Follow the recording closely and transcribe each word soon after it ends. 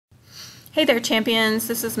Hey there, champions.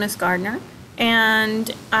 This is Miss Gardner, and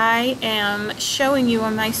I am showing you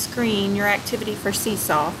on my screen your activity for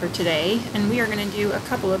Seesaw for today, and we are going to do a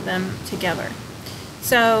couple of them together.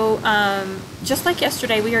 So, just like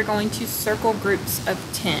yesterday, we are going to circle groups of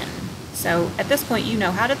 10. So, at this point, you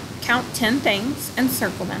know how to count 10 things and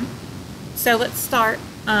circle them. So, let's start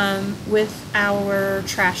with our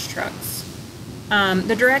trash trucks.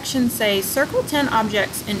 The directions say circle 10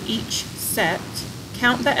 objects in each set.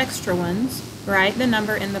 Count the extra ones, write the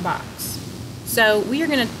number in the box. So we are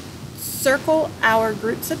going to circle our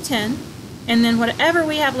groups of 10, and then whatever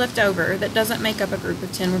we have left over that doesn't make up a group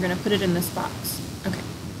of 10, we're going to put it in this box. Okay.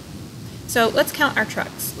 So let's count our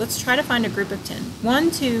trucks. Let's try to find a group of 10. 1,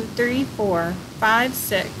 2, 3, 4, 5,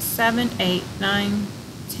 6, 7, 8, 9,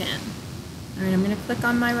 10. All right, I'm going to click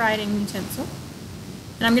on my writing utensil,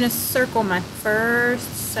 and I'm going to circle my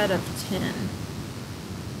first set of 10.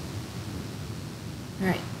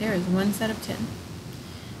 Alright, there is one set of 10.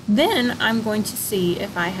 Then I'm going to see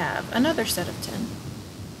if I have another set of 10.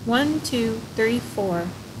 1, 2, 3, 4,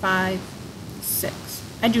 5, 6.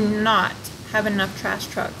 I do not have enough trash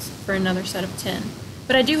trucks for another set of 10,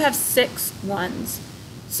 but I do have 6 ones.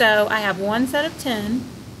 So I have one set of 10,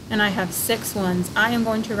 and I have 6 ones. I am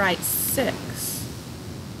going to write 6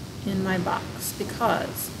 in my box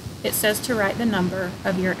because it says to write the number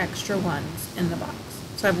of your extra ones in the box.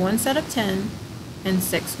 So I have one set of 10, and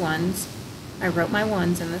 6 ones. I wrote my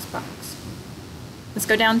ones in this box. Let's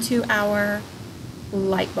go down to our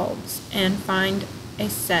light bulbs and find a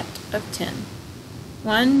set of 10.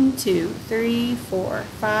 1, 2, 3, 4,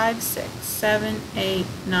 5, 6, 7, 8,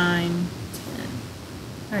 9, 10.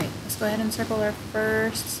 Alright, let's go ahead and circle our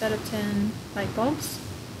first set of 10 light bulbs.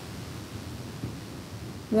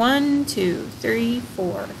 1, 2, 3,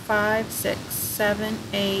 4, 5, 6, 7,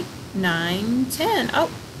 8, 9, 10.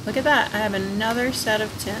 Oh! Look at that, I have another set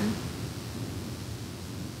of 10.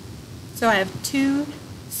 So I have 2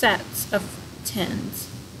 sets of 10s.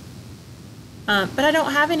 But I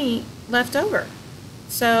don't have any left over.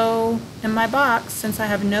 So in my box, since I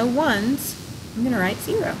have no 1s, I'm going to write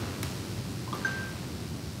 0.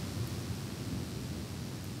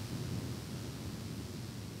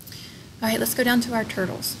 Alright, let's go down to our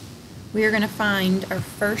turtles. We are going to find our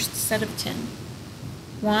first set of 10.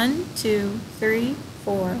 1, 2, 3,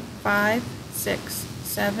 4, 5, 6,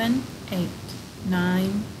 7, 8,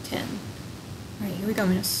 9, 10. Alright, here we go. I'm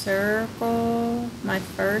going to circle my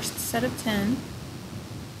first set of 10.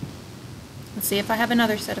 Let's see if I have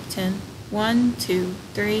another set of 10. 1, 2,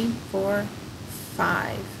 3, 4,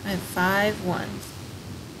 5. I have 5 ones.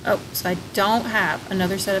 Oh, so I don't have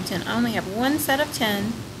another set of 10. I only have one set of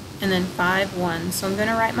 10 and then 5 ones. So I'm going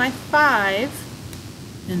to write my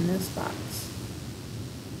 5 in this box.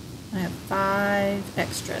 I have 5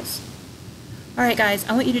 extras. Alright guys,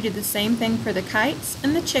 I want you to do the same thing for the kites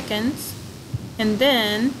and the chickens, and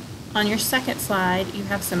then on your second slide you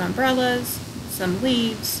have some umbrellas, some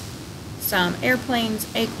leaves, some airplanes,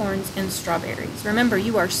 acorns, and strawberries. Remember,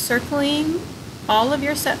 you are circling all of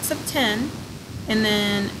your sets of 10, and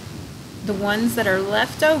then the ones that are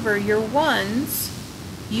left over, your ones,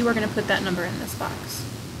 you are going to put that number in this box.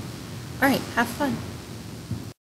 Alright, have fun.